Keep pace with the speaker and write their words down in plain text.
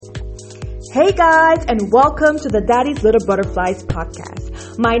Hey guys, and welcome to the Daddy's Little Butterflies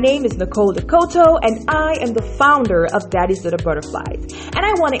podcast. My name is Nicole Dakota, and I am the founder of Daddy's Little Butterflies. And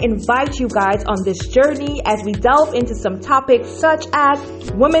I want to invite you guys on this journey as we delve into some topics such as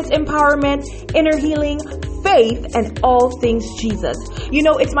women's empowerment, inner healing, faith, and all things Jesus. You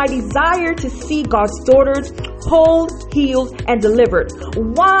know, it's my desire to see God's daughters whole, healed, and delivered.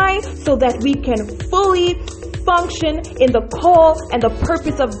 Why? So that we can fully function in the call and the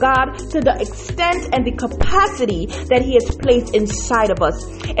purpose of God to the extent and the capacity that He has placed inside of us.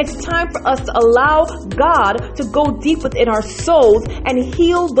 It's time for us to allow God to go deep within our souls and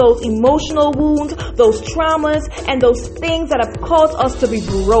heal those emotional wounds, those traumas, and those things that have caused us to be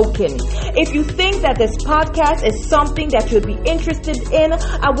broken. If you think that this podcast is something that you'd be interested in,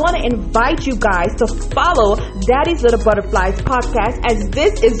 I want to invite you guys to follow Daddy's Little Butterflies podcast, as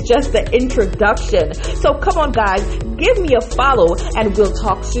this is just the introduction. So come on guys, give me a follow and we'll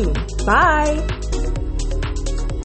talk soon. Bye.